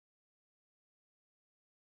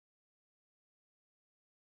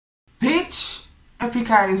Epik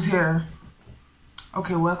High is here.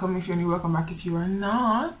 Okay, welcome if you're new, welcome back if you are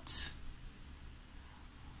not.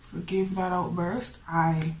 Forgive that outburst.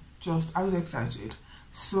 I was excited.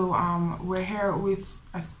 So we're here with,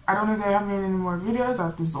 I don't know if there have been any more videos, or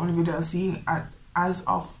if this is the only video I'll see as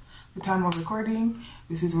of the time of recording.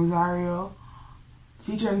 This is Rosario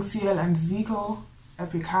featuring CL and Zico,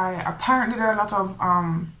 Epik High. Apparently there are a lot of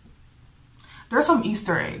there are some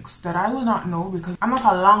Easter eggs that I will not know because I'm not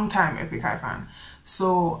a long time Epik High fan.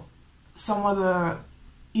 So some of the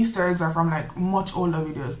Easter eggs are from like much older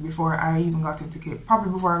videos before I even got into K,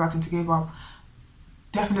 probably before I got into K-pop,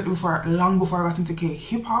 definitely long before I got into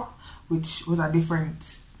K-hip-hop, which was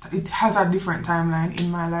it has a different timeline in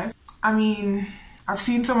my life. I mean, I've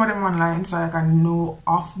seen some of them online, so like I know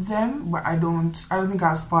of them, but I don't think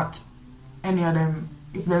I'll spot any of them.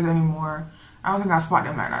 If there's any more, I don't think I'll spot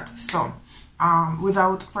them like that. So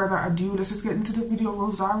without further ado, let's just get into the video.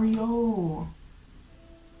 Rosario.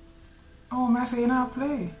 Oh, man, say you know how to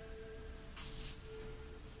play.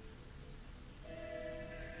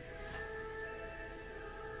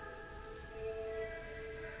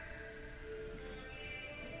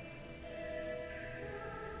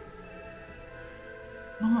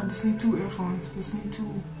 No man, this need 2 earphones. This need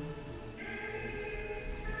 2.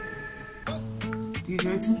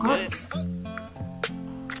 DJ 2 cuts.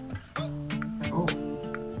 Oh.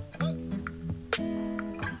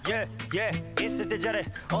 Yeah, 있을 때 잘해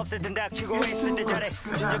없을 땐 닥치고 있을 때 잘해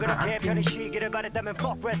진짜 그렇게 편히 쉬기를 바랬다면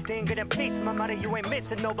fuck resting 그냥 peace만 말해 you ain't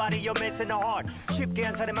missing nobody you're missing a heart 쉽게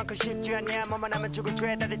한 사람만큼 쉽지 않냐 뭐만 하면 죽을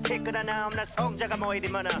죄 다들 티끌하나 없나 성자가 뭐 이리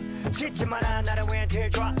많아 짓지 마라 나를 왜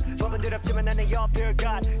teardrop 법은 두렵지만 나는 옆을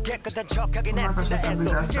got 깨끗한 척하긴 했어 나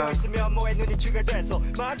애써 깨어있으면 뭐해 눈이 trigger돼서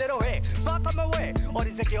마음대로 해 fuck on my way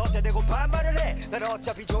어린 새끼 어때 대고 반말을 해 난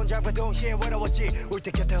어차피 좋은 장과 동시에 외로웠지 올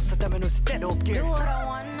때 곁에 없었다면 웃을 때도 없길 Do what I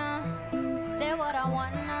wanna say what I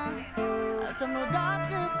wanna 선물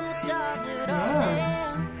듣고 떠들어내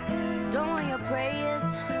Don't want your prayers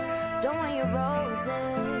Don't want your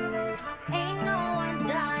roses Ain't no one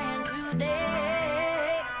dying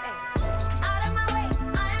today Out of my way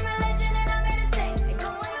I am a legend and I'm here to stay Ain't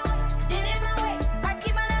going away Did it my way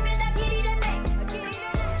밝기만 하면 다 길이 되네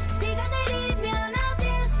비가 내리면 I'll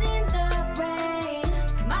dance in the rain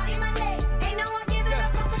말이만 해 Ain't no one giving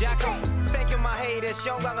up what you say My haters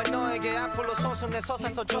영광을 너에게 앞으로 손수내서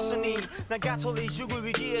줬으니 난 가톨릭 죽을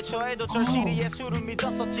위기에 처해도 절실히 예수를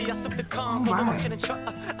믿었었지 I slipped the con 그 도망치는 척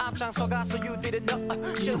앞장서 가서 you didn't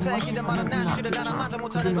know 실패 기대만한 난 실을 나랑 맞아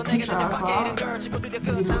못하는 건 내게 내게 밖에 girl 지고 드디어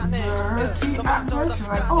끝나네 너만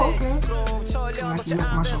떨어졌는데 설려도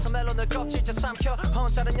안 돼서 멜론을 껍질째 삼켜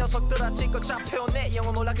혼자는 녀석들아 찍고 잡혀내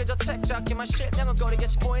영어 몰라 그저 책 잡기만 실명은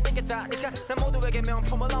거리겠지 보이는 게 다니까 난 모두에게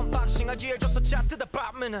명품을 언박싱할 기회를 줬어 자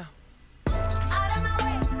뜯어봐면 Out of my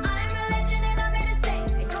way, I'm a legend and I'm here to stay.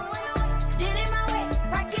 Ain't going away, did it my way.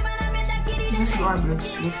 밝기만 하면 다 길이 되네. Yes, you are, bitch.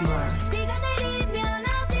 Yes, you are. 비가 내리면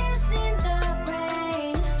I'll dance in the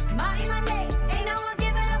rain. 말이만 해, ain't no one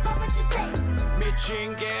giving up what you say.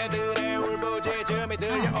 미친 개들의 울부짖음이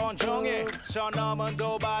들려 온종일 선 넘은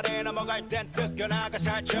도발에 넘어갈 땐 뜯겨나가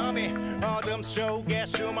살점이 어둠 속에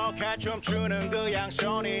숨어가 춤추는 그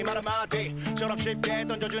양손이 말 한마디처럼 쉽게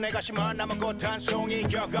던져준 애가 심한 나무꽃 한 송이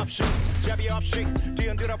격 없이 잡이 없이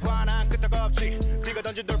뒤흔들어 봐난 끄떡없지 네가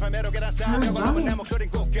던진 돌팔 매로 계단 쌓여고 남은 내 목소린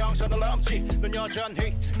국경선을 넘지 넌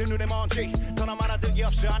여전히 내 눈에 먼지 더 남아나 득이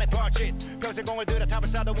없어 안에 벌짓 평생 공을 들여 탑을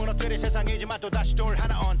쌓아도 무너뜨릴 세상이지만 또 다시 돌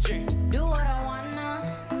하나 얹지 Do what I wanna,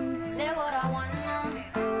 say what I wanna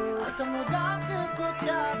선물 듣고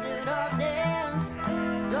떠들어대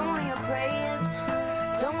Don't want your prayers,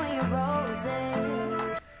 don't want your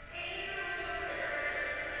roses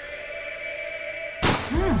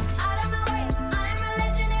Out of my way, I'm a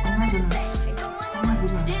legend and I'm here to stay Ain't going away,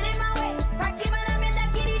 did it my way 밝기만 하면 다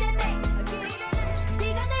길이 되네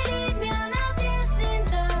비가 내리면 I'll dance in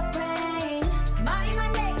the rain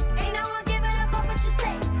말이만 해, ain't no one giving up what you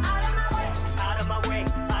say Out of my way,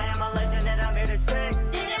 I am a legend and I'm here to stay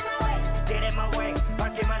Did it my way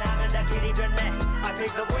밝기만 하면 다 길이 되네 I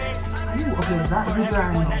pick the way Ooh, okay, that video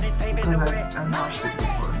I know because I watched it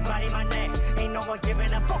before. 말이만 해, ain't no one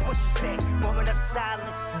giving up what you say Moment of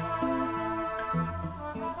silence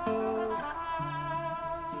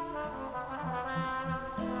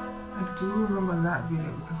I do remember that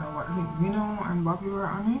video because I think Mino and Bobby were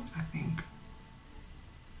on it. I think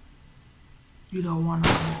you don't want to.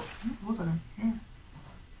 Look at them here.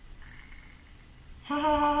 Ha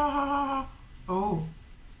ha ha ha ha. Oh,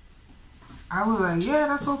 I was like, yeah,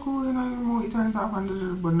 that's so cool. You know, you turn it off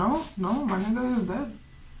and but no, my nigga is dead.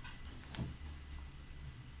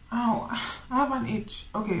 Ow, I have an itch.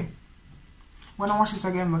 Okay. when I watch this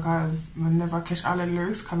again, because I never catch all the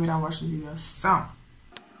lyrics, come here and watch the video. So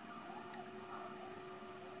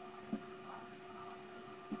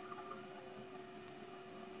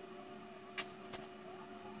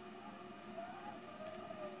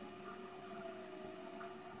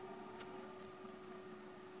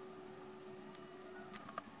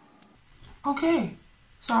okay,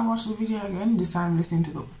 so I watched the video again, this time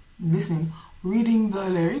reading the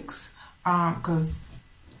lyrics, because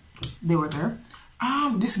they were there.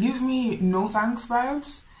 This gives me no thanks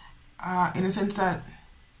vibes, in a sense that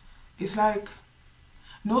it's like,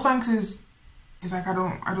 no thanks is like, I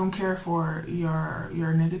don't care for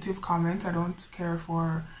your negative comments. I don't care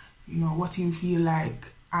for, you know, what you feel like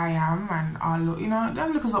I am and all, you know,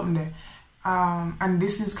 don't look us up in there. And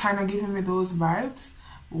this is kind of giving me those vibes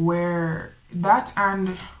where that,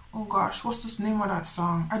 and oh gosh, what's the name of that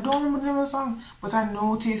song? I don't remember the name of the song, but I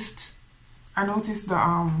noticed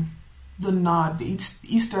the nod, the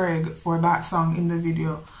Easter egg for that song in the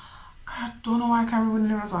video. I don't know why I can't remember the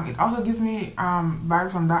name of the song. It also gives me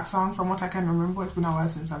vibes from that song, from what I can remember. It's been a while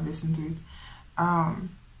since I've listened to it. And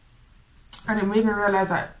it made me realize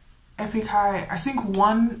that Epik High, I think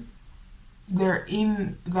they're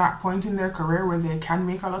in that point in their career where they can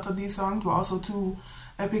make a lot of these songs, but also two,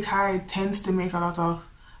 Epik High tends to make a lot of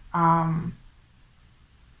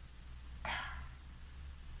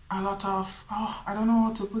oh, I don't know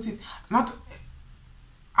how to put it. Not,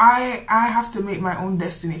 I have to make my own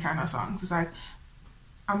destiny kind of songs. It's like,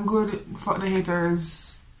 I'm good, fuck the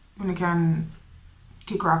haters, when you can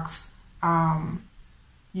kick rocks.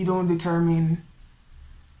 You don't determine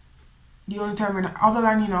other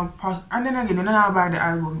than, you know, and then again, you don't know buy the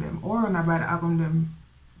album them, or when I buy the album them,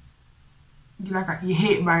 you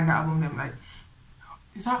hate buying the album them, like,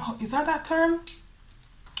 is that term?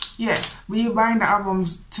 Yeah, we buying the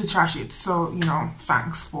albums to trash it, so, you know,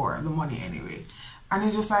 thanks for the money anyway. And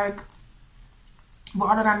it's just like, but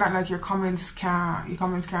other than that, like, your comments can't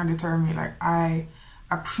deter me. Like, I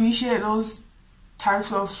appreciate those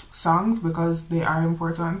types of songs because they are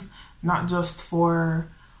important, not just for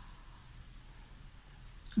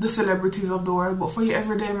the celebrities of the world, but for your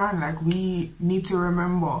everyday man. Like, we need to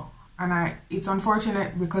remember, and it's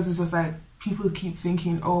unfortunate because it's just like, people keep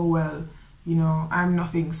thinking, oh well, you know, I'm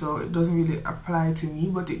nothing, so it doesn't really apply to me,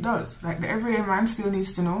 but it does. Like, the everyday man still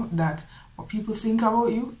needs to know that what people think about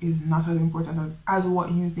you is not as important as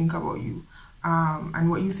what you think about you. And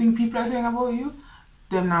what you think people are saying about you,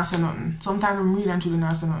 them not say nothing. Sometimes I'm reading through the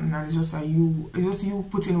not say nothing, and it's just like you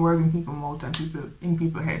putting words in people's mouth and in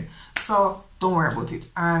people's head. So don't worry about it.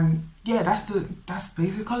 And yeah, that's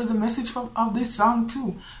basically the message of this song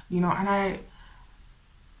too. You know, and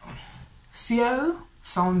CL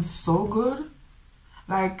sounds so good.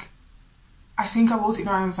 Like, I think about it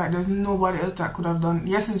now and it's like, there's nobody else that could have done.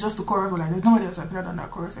 Yes, it's just the chorus, but like, there's nobody else that could have done that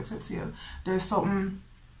chorus except CL. There's something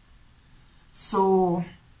so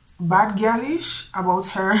bad girlish about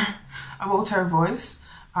her voice.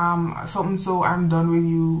 Something so I'm done with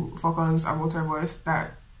you fuckers about her voice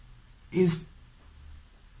that is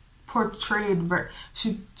portrayed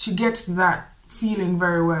she gets that feeling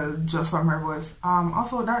very well just from her voice.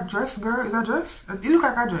 Also, that dress girl, is that dress? It look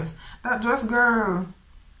like a dress. That dress girl,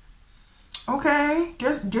 okay,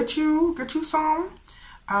 get you some.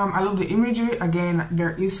 I love the imagery. Again,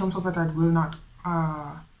 there is some stuff that I will not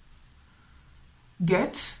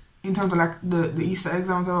get in terms of like the Easter eggs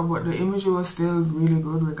and whatever, but the imagery was still really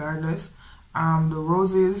good regardless. The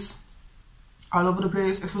roses all over the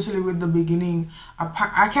place, especially with the beginning.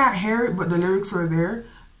 I can't hear it, but the lyrics were there.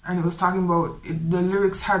 And it was talking about the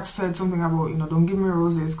lyrics had said something about, you know, don't give me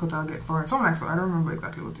roses because I'll get thorns, something like that. I don't remember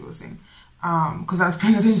exactly what it was saying, because I was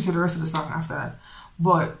paying attention to the rest of the song after that.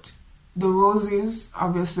 But the roses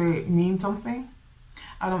obviously mean something.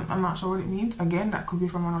 I'm not sure what it means. Again, that could be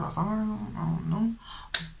from another song. I don't know.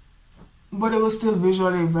 But it was still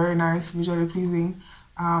visually very nice, visually pleasing,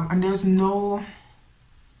 and there's no,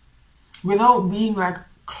 without being like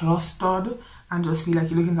clustered and just feel like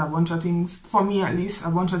you're looking at a bunch of things, for me at least, a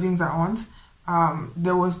bunch of things at once.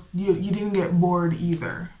 There was, you didn't get bored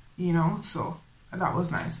either, you know, so that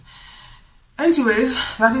was nice. Anyways,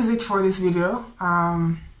 that is it for this video.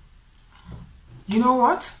 You know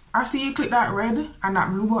what? After you click that red and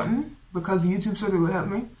that blue button, because YouTube says it will help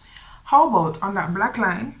me, how about on that black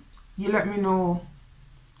line, you let me know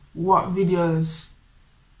what videos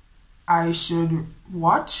I should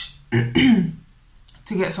watch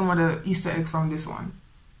to get some of the Easter eggs from this one.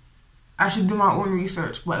 I should do my own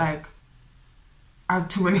research, but like, I have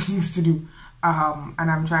too many things to do,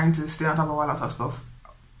 and I'm trying to stay on top of a lot of stuff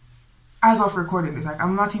as of recording this. Like,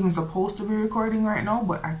 I'm not even supposed to be recording right now,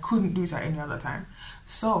 but I couldn't do it at any other time.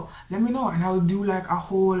 So let me know, and I'll do like a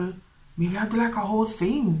whole, maybe I'll do like a whole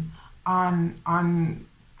thing on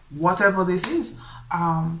whatever this is.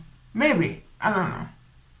 Maybe, I don't know.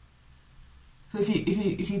 So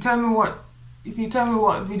if you tell me what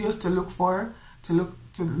videos to look for, to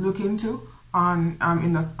look into on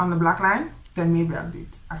the black line, then maybe I'll do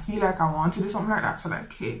it. I feel like I want to do something like that, so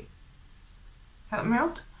like, hey, help me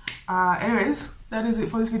out. Anyways, that is it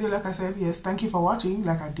for this video. Like I said, yes, thank you for watching,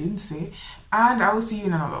 like I didn't say, and I will see you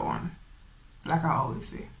in another one, like I always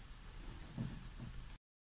say.